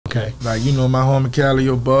Okay. Like, you know, my homie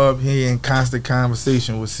Calliope Bob, he in constant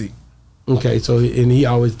conversation with C. Okay, so, and he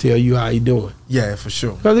always tell you how he doing. Yeah, for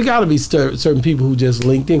sure. Because there got to be certain people who just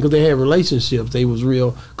linked in because they had relationships. They was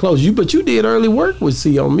real close. But you did early work with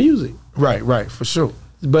C on music. Right, for sure.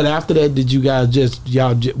 But after that, did you guys was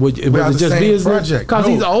it just business? Because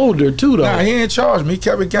he's older too, though. Nah, he ain't charge me. He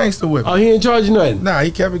kept it gangster with me. Oh, he ain't charge you nothing? Nah,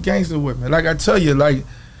 he kept it gangster with me. Like I tell you, like,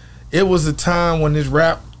 it was a time when this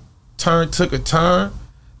rap took a turn,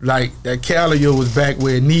 like that Calliope was back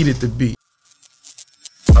where it needed to be.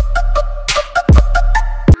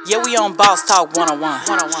 Yeah, we on Boss Talk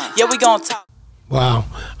 101. Yeah, we gonna talk. Wow,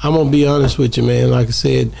 I'm gonna be honest with you, man. Like I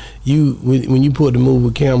said, when you put the move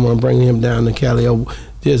with Cameron and bring him down to Calliope,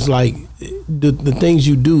 just like the things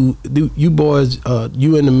you do, you boys,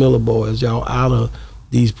 you and the Miller boys, y'all out of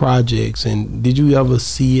these projects, and did you ever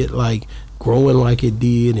see it like growing like it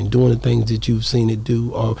did and doing the things that you've seen it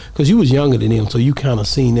do? Or because you was younger than them, so you kind of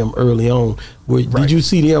seen them early on. Did you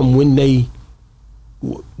see them when they?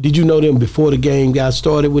 Did you know them before the game got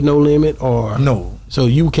started with No Limit, or no? So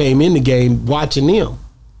you came in the game watching them.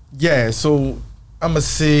 Yeah, so I'ma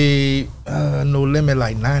say No Limit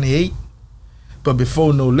like '98, but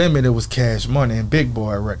before No Limit it was Cash Money and Big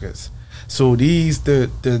Boy Records. So these the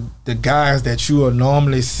guys that you will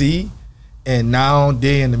normally see, and now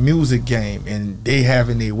they in the music game and they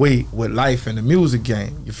having their way with life in the music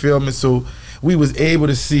game. You feel me? So we was able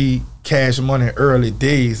to see Cash Money early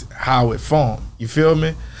days, how it formed. You feel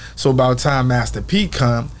me? So by the time Master P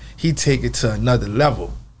come, he take it to another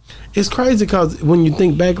level. It's crazy because when you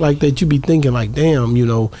think back like that, you be thinking like, damn, you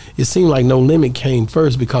know, it seemed like No Limit came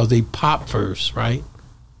first because they popped first, right?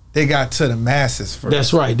 They got to the masses first.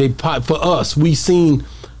 That's right. They popped for us. I seen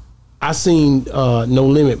No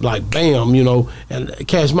Limit like bam, you know, and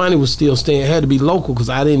Cash Money was still staying. It had to be local because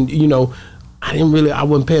I wasn't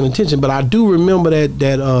paying attention, but I do remember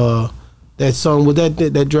that song. Was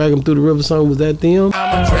that Drag 'Em Through the River song? Was that them?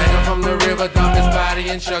 I'ma drag him from the river, dump his body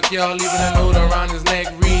and chuck y'all, leaving a note around his neck,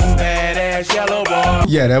 reading badass yellow boy.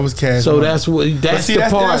 Yeah, that was Cash So Money. that's the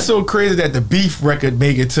part. That's so crazy that the Beef record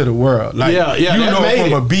make it to the world. Like, yeah, you know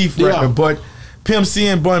from a Beef yeah. record, but Pimp C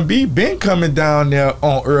and Bun B been coming down there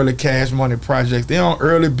on early Cash Money projects. They on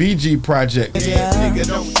early BG projects. Yeah. Nigga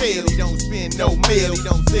don't tell, he don't spend no meal, he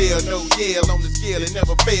don't sell no yell on the scale, it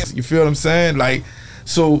never fails. You feel what I'm saying? Like,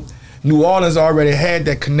 so New Orleans already had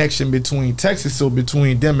that connection between Texas, so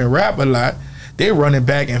between them and Rap a Lot, they running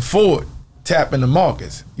back and forth, tapping the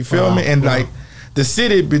markets. You feel me? And like the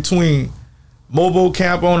city between Mobile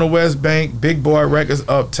Camp on the West Bank, Big Boy Records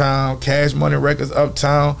uptown, Cash Money Records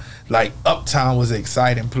uptown, like uptown was an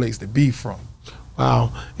exciting place to be from.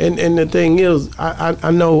 Wow. And the thing is, I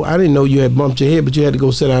know I didn't know you had bumped your head, but you had to go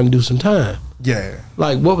sit down and do some time. Yeah.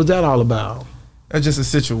 Like, what was that all about? That's just a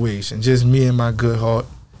situation. Just me and my good heart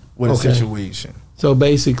with a situation. So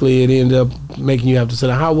basically it ended up making you have to sit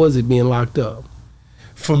down. How was it being locked up?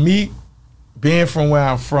 For me, being from where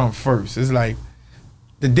I'm from first, it's like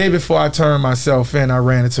the day before I turned myself in, I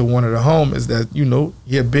ran into one of the homies that, you know,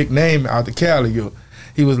 he a big name out the Calliope.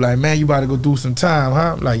 He was like, man, you about to go do some time,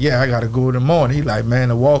 huh? I'm like, yeah, I got to go in the morning. He like, man,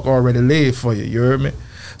 the walk already laid for you, you heard me?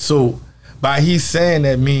 So by he saying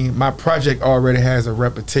that, mean my project already has a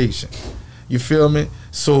reputation. You feel me?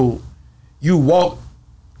 So you walk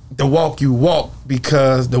the walk you walk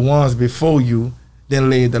because the ones before you then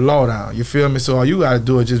laid the law down. You feel me? So all you got to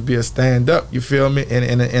do is just be a stand up, you feel me?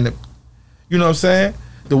 And you know what I'm saying?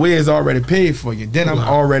 The way is already paid for you. Then I'm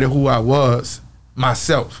already who I was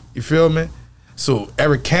myself. You feel me? So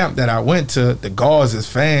every camp that I went to, the guards is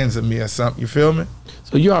fans of me or something. You feel me?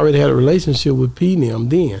 So you already had a relationship with P and them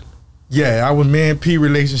then? Yeah, me and P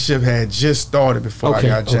relationship had just started before I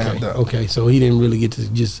got jammed up. Okay, so he didn't really get to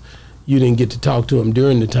you didn't get to talk to him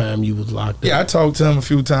during the time you was locked up? Yeah, I talked to him a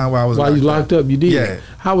few times while I was While you locked up, you did? Yeah.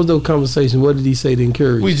 How was those conversations? What did he say to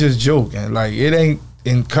encourage you? We just joking. Like, it ain't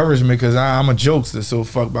encouragement because I'm a jokester, so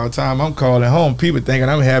fuck by the time I'm calling home, people thinking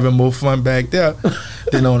I'm having more fun back there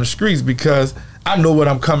than on the streets because I know what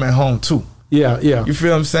I'm coming home to. Yeah, yeah. You feel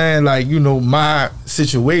what I'm saying? Like, you know, my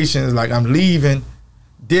situation is like I'm leaving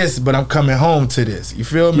this, but I'm coming home to this. You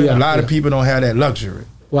feel me? Yeah, a lot of people don't have that luxury.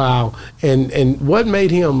 Wow. And what made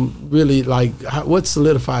him really, like, what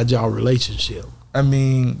solidified y'all relationship? I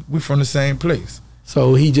mean, we from the same place.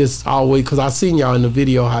 So he just always, because I seen y'all in the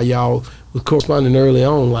video how y'all was corresponding early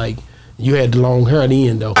on, like, you had the long hair at the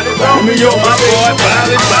end, though. I'm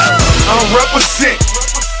represent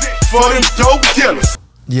for them dope killers.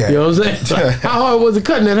 Yeah. You know what I'm saying? How hard was it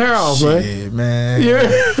cutting that hair off, man? Yeah.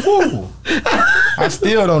 I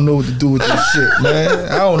still don't know what to do with this shit,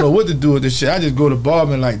 man. I don't know what to do with this shit. I just go to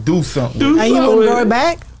barber and like do something. And you wouldn't grow it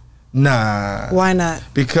back? Nah. Why not?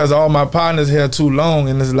 Because all my partners hair too long,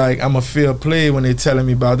 and it's like I'm a feel play when they telling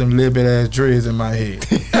me about them little bit ass dreads in my head.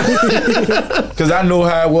 Because I know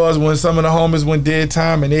how it was when some of the homies went dead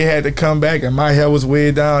time and they had to come back and my hair was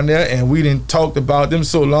way down there and we didn't talked about them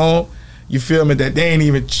so long, you feel me, that they ain't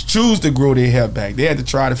even choose to grow their hair back. They had to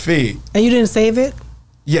try to fade. And you didn't save it?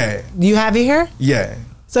 Yeah. Do you have your hair? Yeah.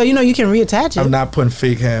 So you know you can reattach it. I'm not putting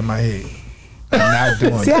fake hair in my head. I'm not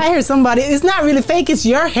doing See, it. I hear somebody, it's not really fake, it's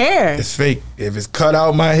your hair. It's fake. If it's cut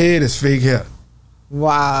out my head, it's fake hair.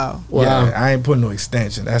 Wow. Yeah, I ain't putting no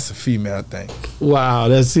extension. That's a female thing. Wow,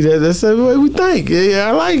 that's the way we think. Yeah,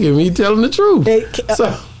 I like him. He telling the truth.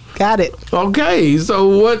 So, got it. Okay,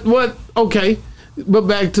 so what? Okay, but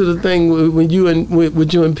back to the thing when you and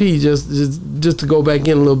with you and P. Just to go back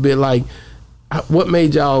in a little bit, like what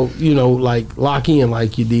made y'all like lock in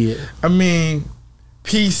like you did? I mean,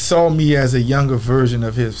 P saw me as a younger version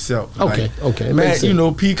of himself. Okay, like, okay,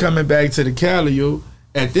 man, P coming back to the Calliope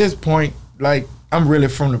at this point, like. I'm really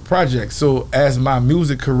from the project, so as my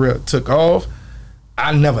music career took off,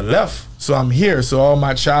 I never left. So I'm here. So all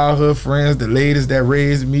my childhood friends, the ladies that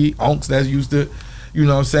raised me, unks that used to,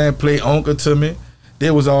 play uncle to me,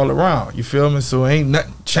 they was all around. You feel me? So ain't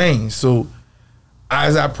nothing changed. So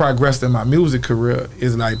as I progressed in my music career,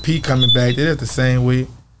 it's like P coming back. It is the same way.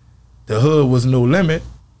 The hood was no limit.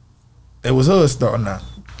 It was hood starting out.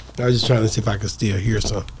 I was just trying to see if I could still hear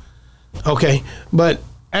something. Okay, but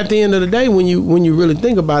at the end of the day, when you really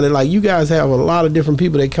think about it, like you guys have a lot of different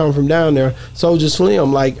people that come from down there. Soulja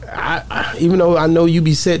Slim, like I even though I know you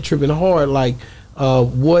be set tripping hard, like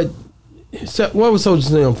what was Soulja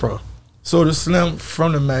Slim from? Soulja Slim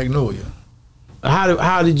from the Magnolia.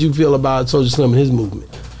 How did you feel about Soulja Slim and his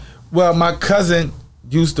movement? Well, my cousin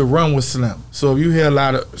used to run with Slim, so if you hear a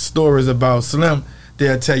lot of stories about Slim,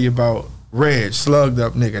 they'll tell you about Reg, slugged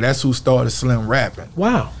up nigga. That's who started Slim rapping.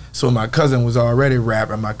 Wow. So my cousin was already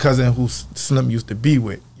rapping. My cousin who Slim used to be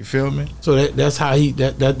with. You feel me? So that's how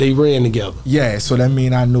that they ran together. Yeah. So that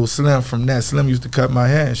mean I knew Slim from that. Slim used to cut my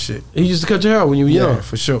hair and shit. He used to cut your hair when you were young. Yeah,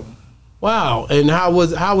 for sure. Wow. And how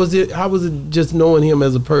was it just knowing him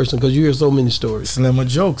as a person? Because you hear so many stories. Slim a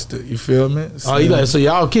jokester. You feel me? Slim, so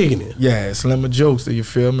y'all kicking it. Yeah, Slim a jokester. You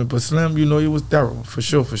feel me? But Slim, he was thorough for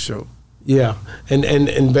sure. For sure. Yeah.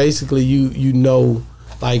 And basically you know.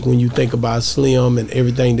 Like when you think about Slim and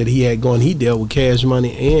everything that he had going, he dealt with Cash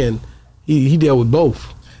Money and he dealt with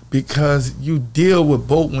both. Because you deal with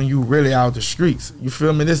both when you really out the streets. You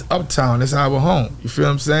feel me? This uptown, this our home. You feel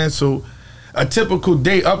what I'm saying? So a typical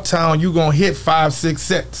day uptown, you gonna hit 5-6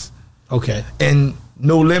 sets. Okay. And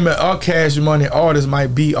No Limit or Cash Money artists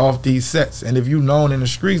might be off these sets. And if you known in the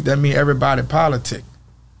streets, that mean everybody politic.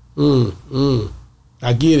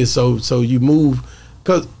 I get it. So you move.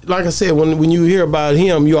 Because, like I said, when you hear about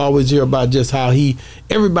him, you always hear about just how he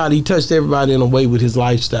touched everybody in a way with his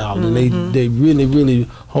lifestyle. And they really, really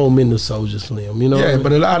home into Soulja Slim, Yeah, what I mean?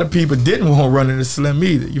 but a lot of people didn't want to run into Slim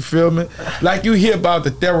either. You feel me? Like you hear about the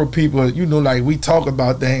thorough people, like we talk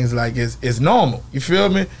about things like it's normal. You feel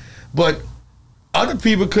me? But other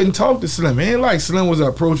people couldn't talk to Slim. It ain't like Slim was an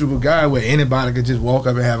approachable guy where anybody could just walk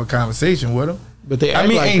up and have a conversation with him. But they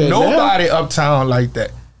ain't nobody uptown like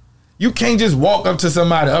that. You can't just walk up to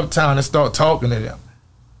somebody uptown and start talking to them.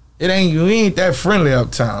 You ain't that friendly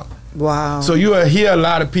uptown. Wow. So you hear a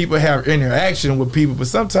lot of people have interaction with people, but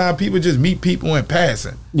sometimes people just meet people in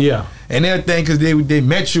passing. Yeah. And they'll think because they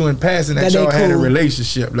met you in passing that y'all had a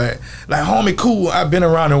relationship. Like homie, cool, I've been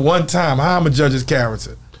around him one time. How I'm a judge's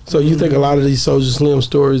character. So you think a lot of these Soulja Slim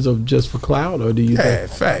stories are just for clout, or do you think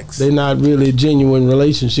facts. they're not really a genuine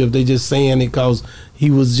relationship? They just saying it because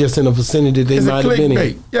he was just in a vicinity they might have been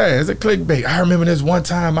in. Yeah, it's a clickbait. I remember this one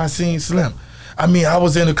time I seen Slim. I mean, I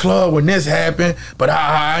was in the club when this happened, but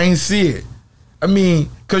I ain't see it. I mean,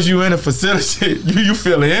 because you in a facility, you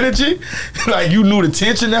feel the energy, like you knew the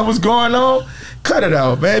tension that was going on. Cut it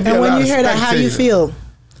out, man. And when you hear that, how do you feel?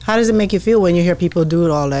 How does it make you feel when you hear people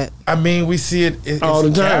do all that? I mean, we see it all the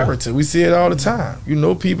time. Character. We see it all the time.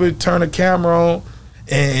 People turn a camera on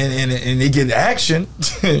and they get action.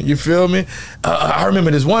 You feel me? I remember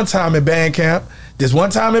this one time in band camp.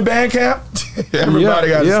 Everybody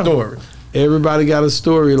got a story. Everybody got a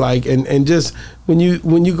story, like, and just when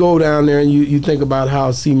you go down there and you think about how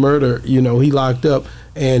C Murder, he locked up.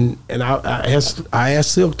 And I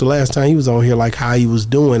asked Silk the last time he was on here, like, how he was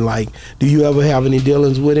doing. Like, do you ever have any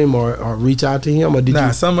dealings with him or reach out to him? Or did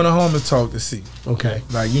you? Some of the homies talk to C. Okay.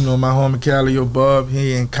 Like, my homie Calliope Bub,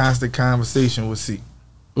 he in constant conversation with C.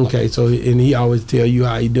 Okay, so, and he always tell you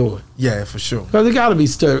how he doing. Yeah, for sure. Because there got to be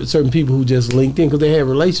certain people who just linked in because they had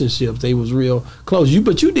relationships. They was real close.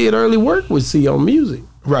 But you did early work with C on music.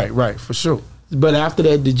 Right, for sure. But after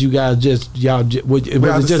that, did you guys was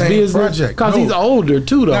it just business? Project. Because he's older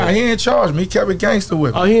too, though. Nah, he ain't charge me. He kept it gangster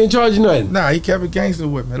with me. Oh, he ain't charge you nothing? Nah, he kept it gangster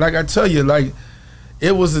with me. Like I tell you, like,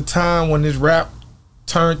 it was a time when this rap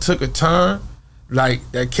took a turn. Like,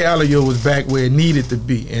 that Calliope was back where it needed to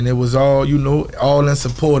be. And it was all, you know, all in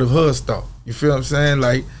support of hood stuff. You feel what I'm saying?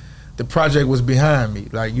 Like, the project was behind me.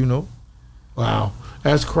 Like, you know. Wow.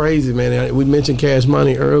 That's crazy, man. We mentioned Cash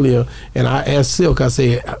Money earlier, and I asked Silk, I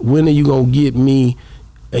said, when are you going to get me,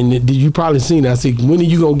 and did you probably seen it? I said, when are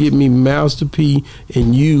you going to get me Master P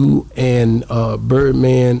and you and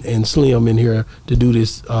Birdman and Slim in here to do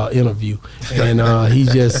this interview? And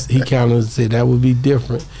he kind of said that would be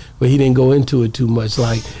different, but he didn't go into it too much.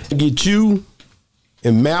 Like, get you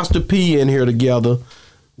and Master P in here together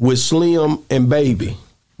with Slim and Baby.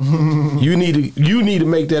 You need to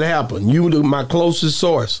make that happen. You my closest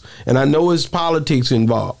source, and I know it's politics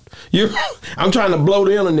involved. I'm trying to blow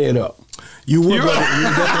the internet up. You would definitely.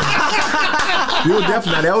 You would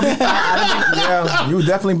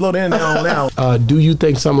definitely blow the internet on now. Do you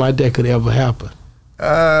think something like that could ever happen?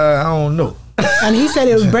 I don't know. And he said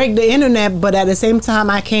it would break the internet, but at the same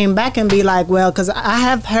time, I came back and be like, well, because I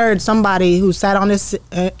have heard somebody who sat on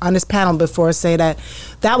this panel before say that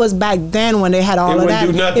was back then when they had all of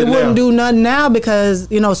that. It wouldn't do nothing now because,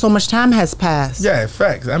 you know, so much time has passed. Yeah,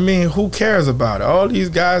 facts. I mean, who cares about it? All these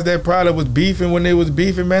guys that probably was beefing when they was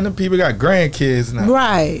beefing, man, them people got grandkids now.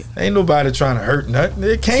 Right. Ain't nobody trying to hurt nothing.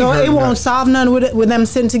 It can't so hurt it won't nothing. solve nothing with them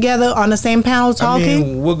sitting together on the same panel talking? I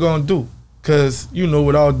mean, what gonna do? Cause, you know,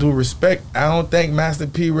 with all due respect, I don't think Master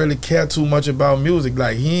P really care too much about music.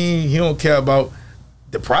 Like, he don't care about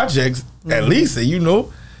the projects, at least, you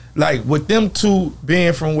know. Like, with them two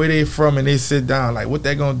being from where they from and they sit down, like, what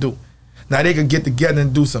they gonna do? Now, they could get together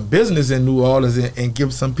and do some business in New Orleans and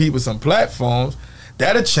give some people some platforms.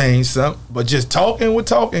 That'll change something. But just talking, what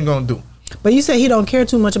talking gonna do? But you say he don't care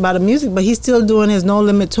too much about the music, but he's still doing his No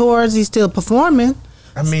Limit tours. He's still performing.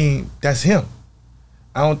 I mean, that's him.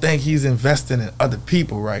 I don't think he's investing in other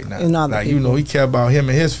people right now. Like, you know, he care about him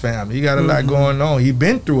and his family. He got a lot going on. He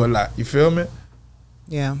been through a lot. You feel me?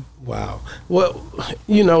 Yeah. Wow. Well,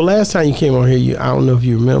 you know, last time you came on here, I don't know if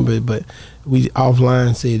you remember it, but we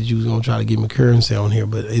offline said that you was going to try to get me currency on here,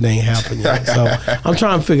 but it ain't happened yet. So I'm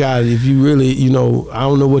trying to figure out if you really, you know, I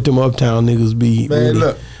don't know what them uptown niggas be. Man, really,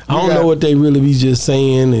 look. I don't know what they really be just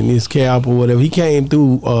saying and his cap or whatever. He came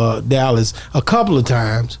through Dallas a couple of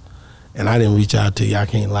times. And I didn't reach out to you. I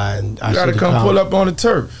can't lie. And You gotta come pull up on the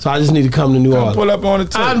turf. So I just need to come to New Orleans. Pull up on the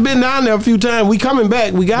turf. I've been down there a few times. We coming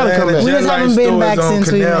back. We gotta come back. We just haven't been back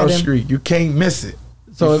since we met Canal him. Street. You can't miss it.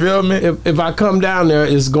 So you feel me? If I come down there,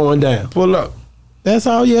 it's going down. Pull up. That's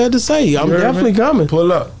all you had to say. I'm definitely coming.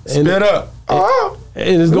 Pull up. Spit up.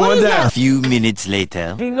 And it's going down. A few minutes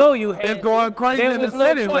later. You know you had It's going crazy in the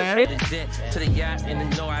city, man. To the yacht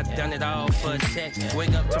and know I done it all for a check.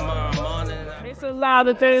 Wake up tomorrow morning. It's a lot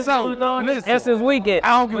of things going on. Essence weekend.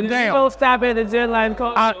 I don't give a damn. You don't stop at the jet line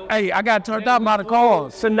car. I got turned out by the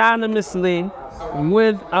cars. Synonymously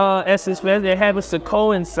with Essence Fest, they're having to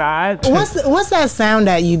coincide. What's that sound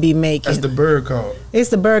that you be making? That's the bird call. It's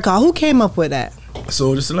the bird call. Who came up with that?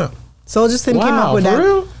 Soulja Slim. Soulja Slim came up with for that.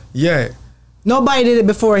 real? Yeah. Nobody did it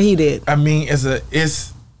before he did. I mean,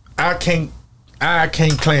 I can't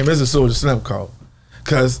claim it's a Soulja Slim call.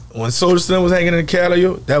 Cause when Soulja Slim was hanging in the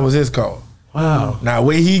Calliope, that was his call. Wow. Now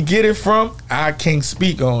where he get it from, I can't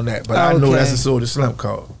speak on that, but I know that's a Soulja Slim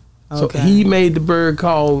call. So he made the bird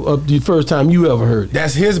call up the first time you ever heard it.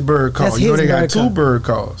 That's his bird call. That's You know his they got bird two call. bird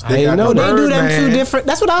calls. I didn't know They do them Birdman. two different.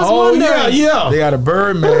 That's what I was Oh wondering. yeah. They got a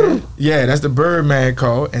Birdman. Yeah, that's the Birdman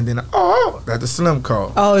call, and then that's the Slim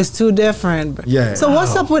call. Oh, it's two different. Yeah. So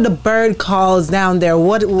what's up with the bird calls down there?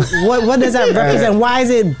 What does that represent? Why is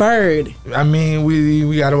it bird? I mean,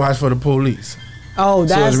 we got to watch for the police. Oh,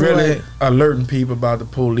 So that's it's really what. alerting people about the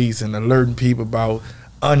police and alerting people about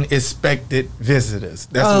unexpected visitors.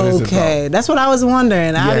 That's what it's about. Okay, that's what I was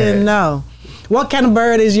wondering. I didn't know. What kind of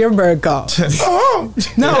bird is your bird called?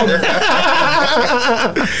 No.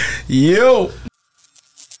 Yo.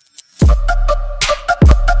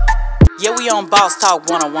 Yeah, we on Boss Talk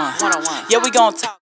 101. Yeah, we gonna talk.